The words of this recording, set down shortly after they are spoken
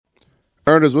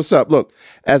Earners, what's up? Look,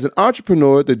 as an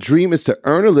entrepreneur, the dream is to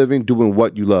earn a living doing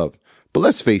what you love. But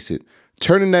let's face it,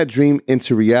 turning that dream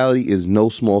into reality is no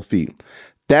small feat.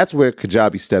 That's where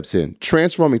Kajabi steps in,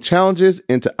 transforming challenges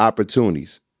into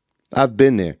opportunities. I've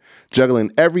been there,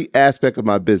 juggling every aspect of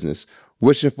my business,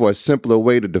 wishing for a simpler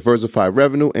way to diversify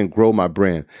revenue and grow my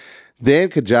brand. Then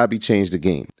Kajabi changed the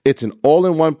game. It's an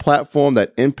all-in-one platform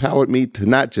that empowered me to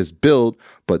not just build,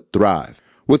 but thrive.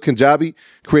 With Kajabi,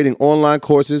 creating online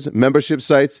courses, membership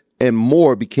sites, and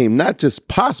more became not just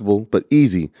possible, but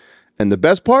easy. And the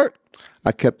best part?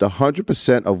 I kept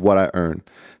 100% of what I earned,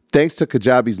 thanks to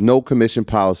Kajabi's no commission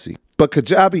policy. But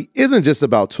Kajabi isn't just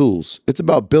about tools. It's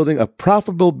about building a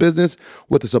profitable business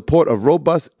with the support of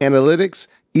robust analytics,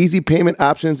 easy payment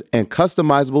options, and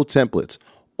customizable templates,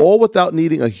 all without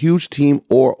needing a huge team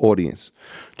or audience.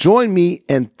 Join me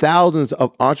and thousands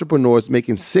of entrepreneurs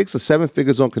making 6 or 7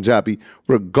 figures on Kajabi,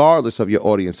 regardless of your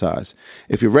audience size.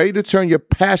 If you're ready to turn your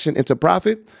passion into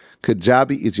profit,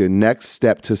 Kajabi is your next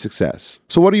step to success.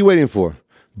 So what are you waiting for?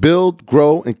 Build,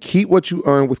 grow, and keep what you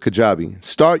earn with Kajabi.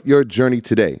 Start your journey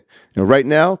today. And right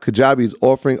now, Kajabi is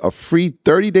offering a free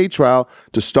 30-day trial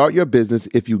to start your business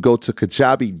if you go to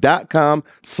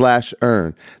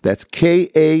kajabi.com/earn. That's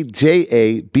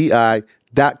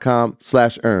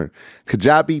KAJABI.com/earn.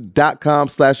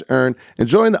 Kajabi.com/earn. And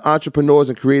join the entrepreneurs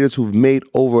and creators who've made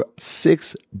over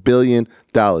 $6 billion.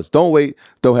 Don't wait.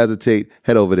 Don't hesitate.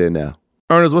 Head over there now.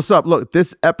 Earners, what's up? Look,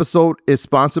 this episode is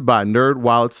sponsored by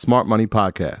NerdWallet's Smart Money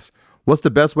Podcast. What's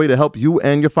the best way to help you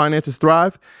and your finances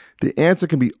thrive? The answer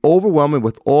can be overwhelming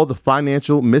with all the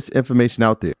financial misinformation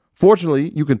out there.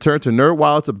 Fortunately, you can turn to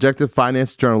NerdWallet's objective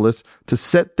finance journalists to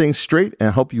set things straight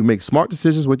and help you make smart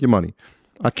decisions with your money.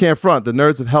 I can't front, the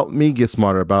nerds have helped me get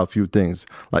smarter about a few things,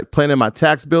 like planning my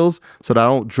tax bills so that I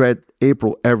don't dread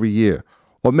April every year,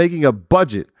 or making a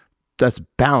budget that's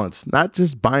balanced, not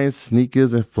just buying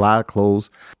sneakers and fly clothes,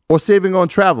 or saving on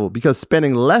travel because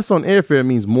spending less on airfare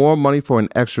means more money for an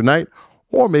extra night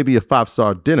or maybe a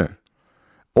 5-star dinner,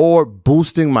 or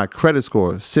boosting my credit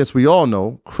score since we all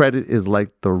know credit is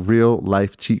like the real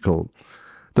life cheat code.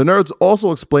 The nerds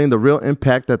also explain the real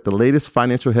impact that the latest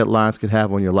financial headlines can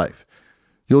have on your life.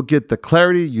 You'll get the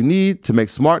clarity you need to make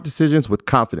smart decisions with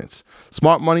confidence.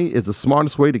 Smart money is the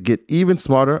smartest way to get even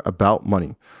smarter about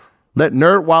money. Let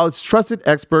NerdWallet's trusted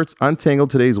experts untangle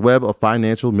today's web of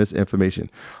financial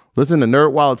misinformation. Listen to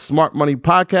NerdWallet's Smart Money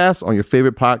Podcast on your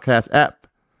favorite podcast app.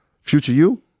 Future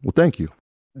you will thank you.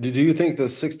 Do you think the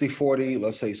 60-40,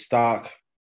 let's say stock,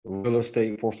 real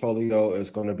estate portfolio is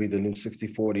going to be the new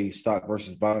 60-40 stock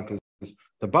versus bond? Because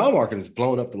the bond market has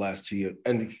blown up the last 2 years.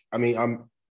 And I mean, I'm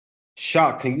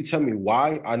shocked. Can you tell me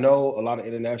why? I know a lot of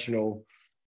international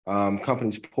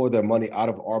companies pour their money out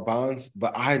of our bonds,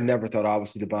 but I never thought,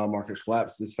 obviously, the bond market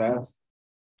collapsed this fast.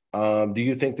 Do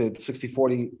you think that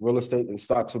 60-40 real estate and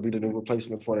stocks will be the new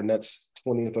replacement for the next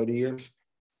 20 or 30 years?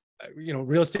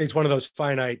 Real estate is one of those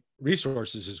finite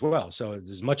resources as well. So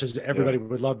as much as everybody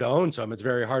would love to own some, it's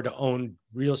very hard to own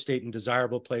real estate in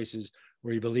desirable places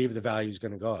where you believe the value is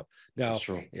going to go up. Now,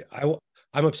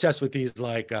 I'm obsessed with these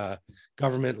like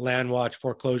government land watch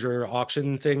foreclosure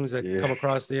auction things that come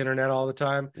across the internet all the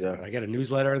time. Yeah. I get a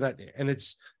newsletter and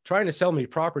it's trying to sell me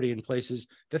property in places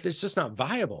that it's just not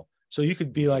viable. So you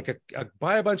could be like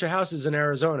buy a bunch of houses in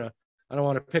Arizona. I don't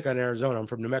want to pick on Arizona. I'm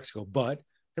from New Mexico, but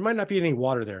there might not be any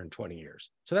water there in 20 years.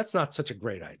 So that's not such a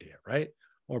great idea, right?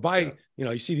 Or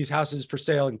you see these houses for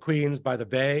sale in Queens by the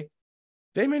Bay.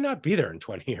 They may not be there in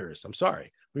 20 years. I'm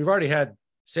sorry. We've already had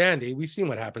Sandy. We've seen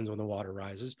what happens when the water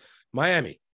rises.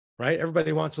 Miami, right?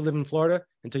 Everybody wants to live in Florida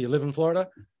until you live in Florida,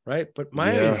 right? But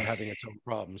Miami is having its own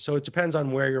problems. So it depends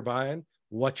on where you're buying,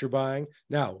 what you're buying.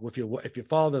 Now, if you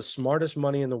follow the smartest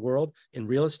money in the world in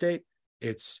real estate,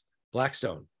 it's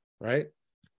Blackstone, right?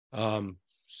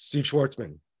 Steve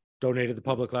Schwartzman donated the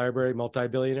public library,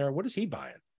 multi-billionaire. What is he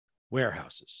buying?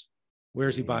 Warehouses. Where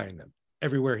is he buying them?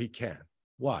 Everywhere he can.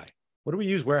 Why? What do we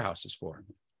use warehouses for?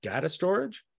 Data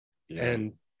storage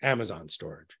and Amazon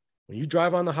storage. When you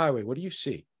drive on the highway, what do you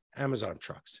see? Amazon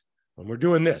trucks. When we're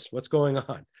doing this, what's going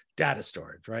on? Data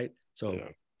storage, right? So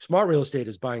smart real estate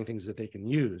is buying things that they can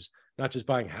use, not just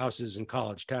buying houses in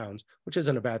college towns, which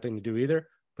isn't a bad thing to do either,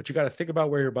 but you got to think about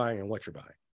where you're buying and what you're buying.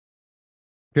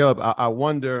 Caleb, I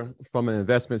wonder from an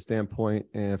investment standpoint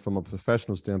and from a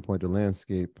professional standpoint, the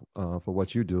landscape for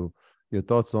what you do, your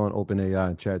thoughts on OpenAI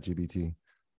and ChatGPT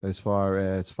as far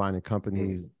as finding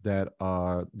companies that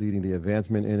are leading the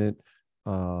advancement in it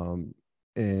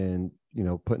and,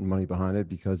 putting money behind it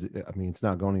because, it's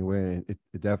not going anywhere and it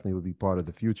definitely would be part of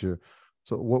the future.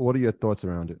 So what are your thoughts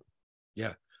around it?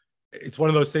 Yeah. it's one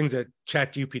of those things that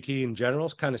ChatGPT in general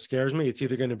kind of scares me. It's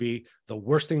either going to be the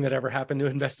worst thing that ever happened to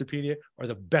Investopedia or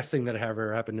the best thing that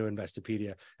ever happened to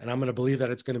Investopedia. And I'm going to believe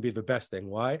that it's going to be the best thing.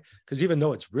 Why? Because even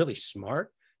though it's really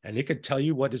smart and it could tell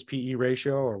you what is PE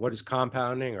ratio or what is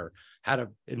compounding or how to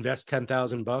invest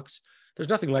 $10,000, there's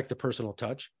nothing like the personal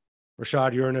touch.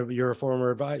 Rashad, you're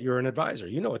an advisor.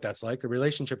 You know what that's like. The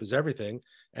relationship is everything.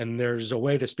 And there's a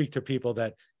way to speak to people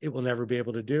that it will never be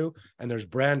able to do. And there's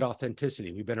brand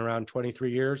authenticity. We've been around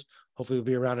 23 years. Hopefully we'll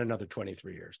be around another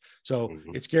 23 years. So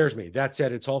it scares me. That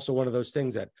said, it's also one of those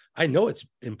things that I know it's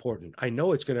important. I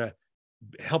know it's going to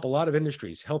help a lot of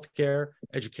industries, healthcare,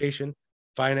 education,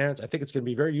 finance. I think it's going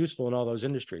to be very useful in all those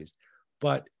industries.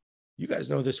 But you guys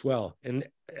know this well. In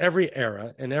every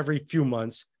era, in every few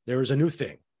months, there is a new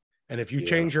thing. And if you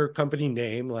change your company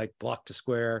name, like Block to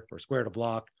Square or Square to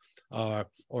Block,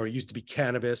 or it used to be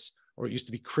cannabis, or it used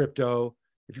to be crypto,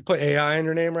 if you put AI in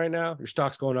your name right now, your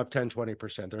stock's going up 10,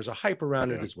 20%. There's a hype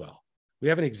around it as well. We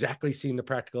haven't exactly seen the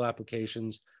practical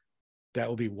applications that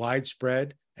will be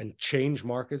widespread and change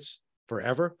markets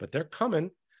forever, but they're coming.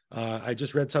 I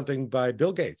just read something by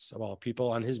Bill Gates, of all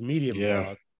people, on his Medium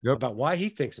blog about why he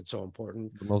thinks it's so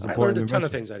important. The most important. I learned a ton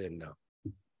of things I didn't know.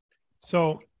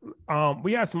 So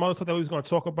we had some other stuff that we was going to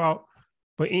talk about,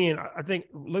 but Ian, I think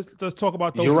let's talk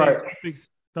about those topics.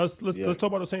 Let's talk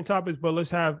about those same topics, but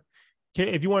let's have.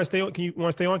 If you want to stay on, you want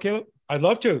to stay on, Caleb? I'd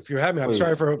love to. If you're having me, I'm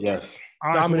sorry for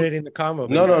dominating the convo.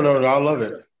 No, I love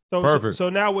it. So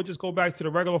now we'll just go back to the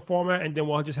regular format, and then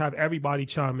we'll just have everybody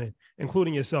chime in,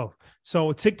 including yourself.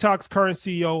 So TikTok's current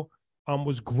CEO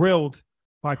was grilled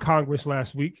by Congress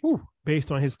last week.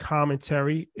 Based on his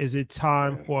commentary. Is it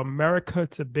time for America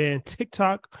to ban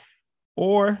TikTok,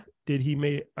 or did he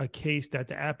make a case that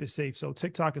the app is safe? So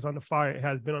TikTok is under fire. It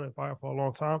has been under fire for a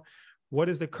long time. What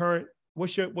is the current?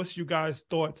 What's your guys'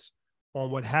 thoughts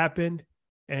on what happened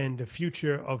and the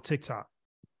future of TikTok?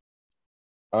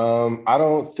 I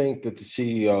don't think that the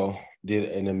CEO did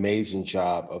an amazing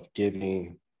job of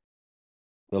giving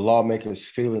the lawmakers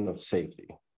feeling of safety.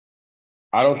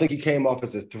 I don't think he came off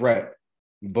as a threat.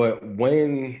 But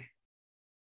when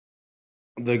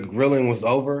the grilling was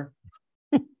over,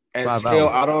 and still,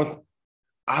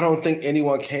 I don't think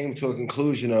anyone came to a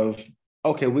conclusion of,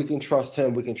 okay, we can trust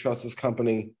him, we can trust this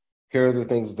company. Here are the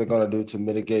things that they're going to do to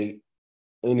mitigate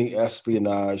any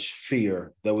espionage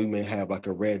fear that we may have, like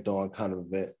a Red Dawn kind of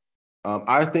event.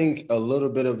 I think a little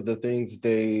bit of the things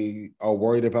they are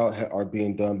worried about are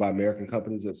being done by American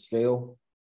companies at scale.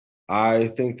 I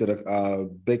think that a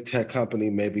big tech company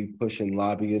may be pushing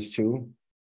lobbyists too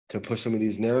to push some of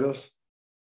these narratives.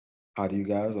 How do you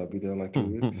guys? I'll be there in like 3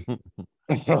 weeks.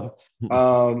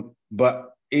 But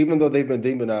even though they've been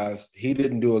demonized, he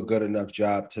didn't do a good enough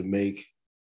job to make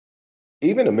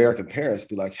even American parents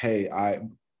be like, hey,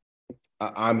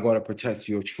 I'm going to protect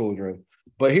your children.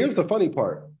 But here's the funny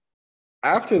part.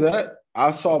 After that,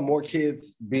 I saw more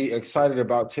kids be excited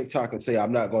about TikTok and say,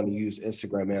 I'm not going to use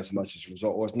Instagram as much as a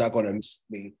result, or it's not going to make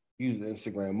me use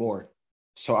Instagram more.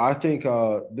 So I think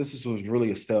this was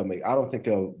really a stalemate. I don't think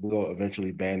they'll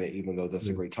eventually ban it, even though that's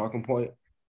a great talking point.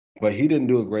 But he didn't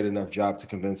do a great enough job to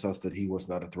convince us that he was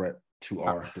not a threat to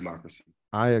our democracy.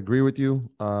 I agree with you.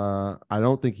 I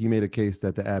don't think he made a case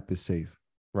that the app is safe,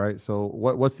 right? So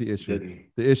what's the issue?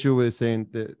 The issue is saying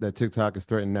that TikTok is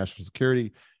threatening national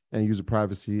security and user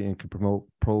privacy and can promote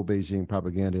pro-Beijing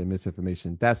propaganda and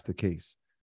misinformation. That's the case,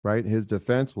 right? His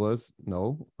defense was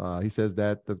no. He says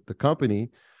that the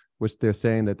company, which they're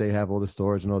saying that they have all the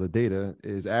storage and all the data,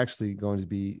 is actually going to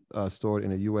be stored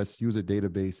in a U.S. user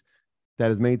database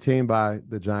that is maintained by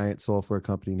the giant software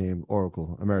company named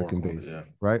Oracle, American-based,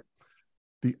 right?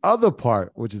 The other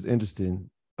part, which is interesting,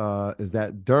 is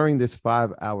that during this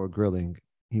 5-hour grilling,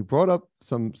 he brought up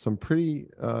some pretty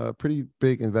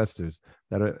big investors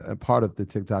that are a part of the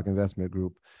TikTok investment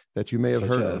group that you may have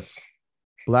heard of.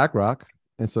 BlackRock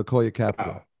and Sequoia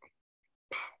Capital. Wow.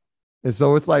 And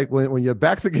so it's like when your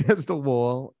back's against the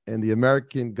wall and the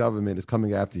American government is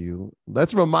coming after you,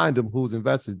 let's remind them who's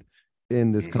invested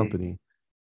in this company.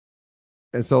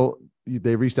 And so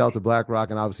they reached out to BlackRock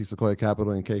and obviously Sequoia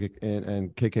Capital and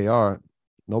KKR.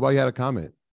 Nobody had a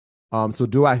comment. So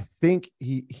do I think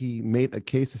he made a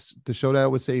case to show that it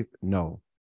was safe? No.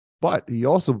 But he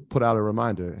also put out a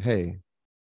reminder, hey,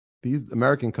 these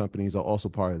American companies are also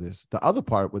part of this. The other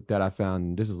part with that I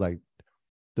found, this is like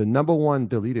the number one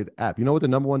deleted app. You know what the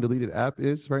number one deleted app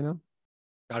is right now?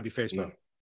 That'd be Facebook.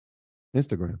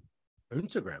 Instagram.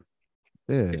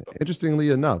 Yeah. Facebook. Interestingly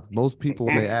enough, most people,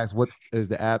 when they ask what is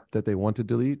the app that they want to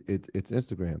delete, it's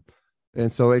Instagram.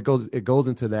 And so it goes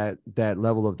into that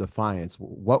level of defiance.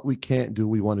 What we can't do,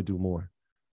 we want to do more.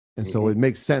 And so it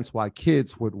makes sense why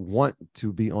kids would want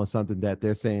to be on something that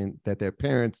they're saying that their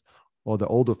parents or the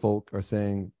older folk are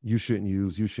saying you shouldn't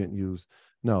use.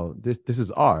 No, this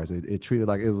is ours. It treated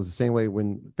like it was the same way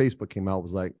when Facebook came out. It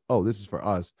was like, oh, this is for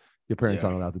us. Your parents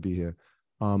aren't allowed to be here.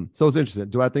 So it's interesting.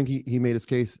 Do I think he made his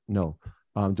case? No.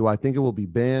 Do I think it will be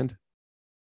banned?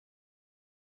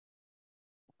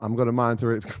 I'm going to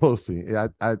monitor it closely.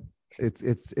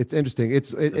 It's interesting.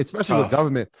 It's especially tough. with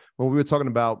government. When we were talking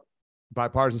about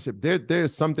bipartisanship,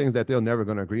 there's some things that they're never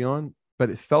going to agree on. But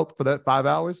it felt for that 5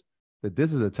 hours that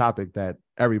this is a topic that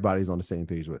everybody's on the same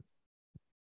page with.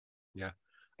 Yeah,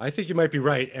 I think you might be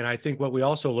right. And I think what we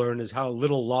also learned is how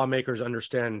little lawmakers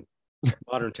understand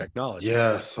modern technology.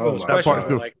 Yes. So that part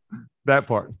too. like That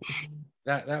part.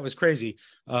 That was crazy.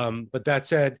 But that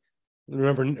said,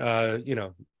 remember,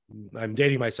 I'm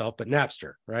dating myself, but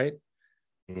Napster, right?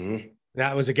 Mm-hmm.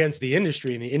 That was against the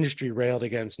industry, and the industry railed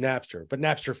against Napster. But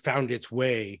Napster found its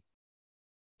way,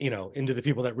 into the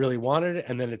people that really wanted it,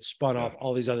 and then it spun off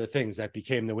all these other things that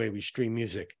became the way we stream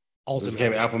music. Ultimately, it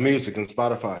became Apple Music and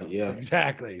Spotify. Yeah,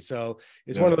 exactly. So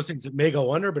it's one of those things that may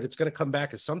go under, but it's going to come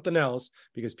back as something else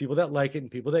because people that like it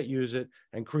and people that use it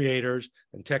and creators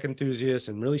and tech enthusiasts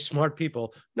and really smart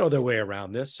people know their way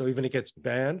around this. So even if it gets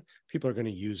banned, people are going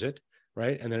to use it,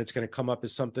 right? And then it's going to come up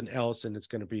as something else, and it's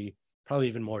going to be probably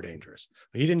even more dangerous.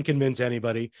 But he didn't convince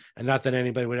anybody, and not that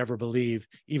anybody would ever believe,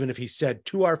 even if he said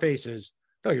to our faces,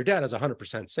 no, your data is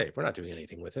 100% safe. We're not doing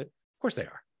anything with it. Of course they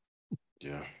are.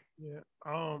 Yeah.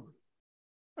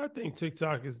 I think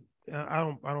TikTok is.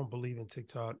 I don't believe in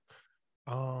TikTok.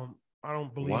 I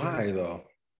don't believe. Why though?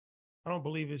 I don't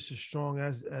believe it's as strong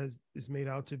as it's made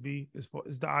out to be. As far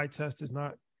as the eye test is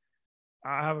not.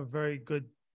 I have a very good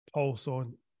pulse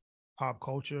on pop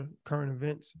culture, current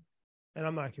events, and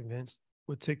I'm not convinced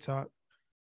with TikTok.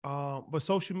 But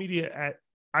social media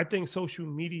I think social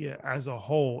media as a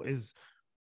whole is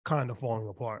kind of falling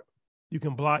apart. You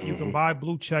can you can buy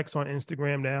blue checks on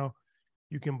Instagram now.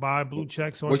 You can buy blue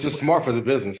checks on which is smart for the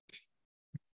business.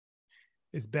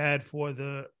 It's bad for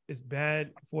the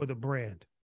brand.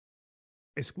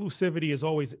 Exclusivity is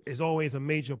always a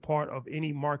major part of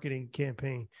any marketing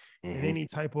campaign and any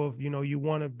type of, you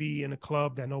want to be in a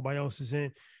club that nobody else is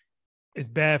in. It's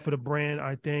bad for the brand.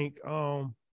 I think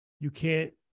you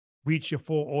can't reach your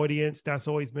full audience. That's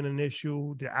always been an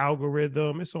issue. The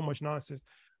algorithm, it's so much nonsense.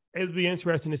 It'll be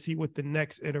interesting to see what the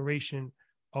next iteration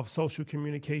of social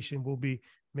communication will be.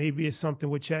 Maybe it's something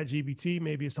with ChatGPT.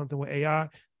 Maybe it's something with AI.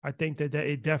 I think that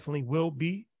it definitely will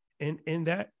be in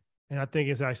that. And I think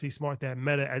it's actually smart that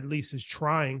Meta at least is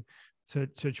trying to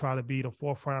try to be the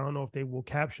forefront. I don't know if they will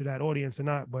capture that audience or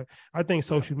not, but I think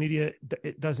social media,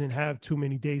 it doesn't have too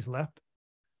many days left.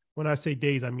 When I say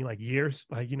days, I mean like years.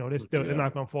 Like, they're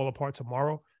not going to fall apart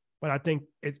tomorrow. But I think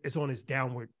it's on its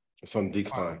downward. It's on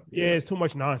decline. Yeah, it's too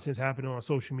much nonsense happening on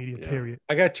social media, period.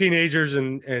 I got teenagers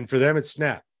and for them, it's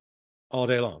Snap all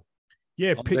day long.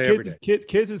 Yeah,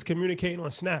 kids is communicating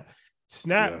on Snap.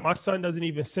 My son doesn't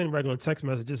even send regular text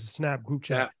messages, a Snap group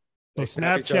chat. So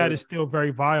Snapchat is still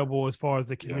very viable as far as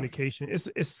the communication.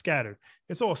 It's scattered.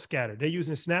 It's all scattered. They're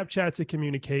using Snapchat to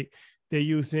communicate. They're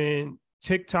using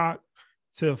TikTok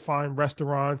to find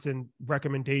restaurants and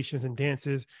recommendations and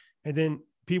dances. And then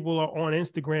people are on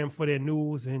Instagram for their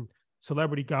news and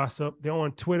celebrity gossip. They're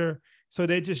on Twitter. So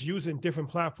they're just using different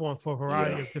platforms for a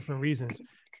variety of different reasons.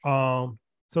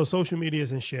 So social media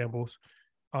is in shambles.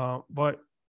 But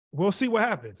we'll see what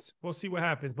happens.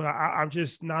 But I'm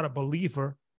just not a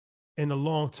believer in the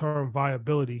long-term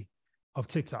viability of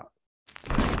TikTok.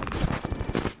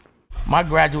 My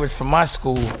graduates from my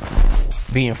school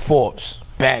being Forbes,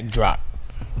 bag drop.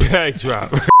 Bag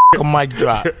drop. A mic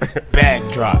drop.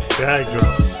 Bag drop. Bag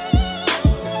drop.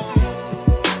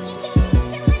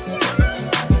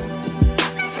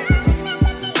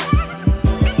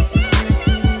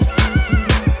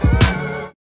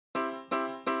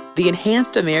 The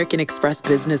Enhanced American Express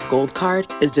Business Gold Card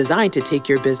is designed to take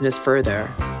your business further.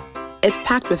 It's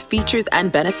packed with features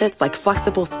and benefits like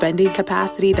flexible spending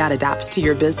capacity that adapts to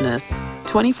your business,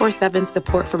 24/7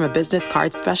 support from a business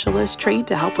card specialist trained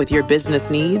to help with your business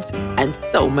needs, and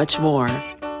so much more.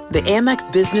 The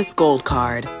Amex Business Gold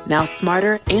Card, now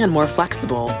smarter and more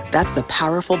flexible. That's the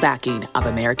powerful backing of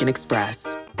American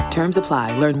Express. Terms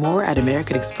apply. Learn more at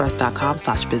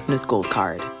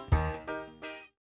americanexpress.com/businessgoldcard.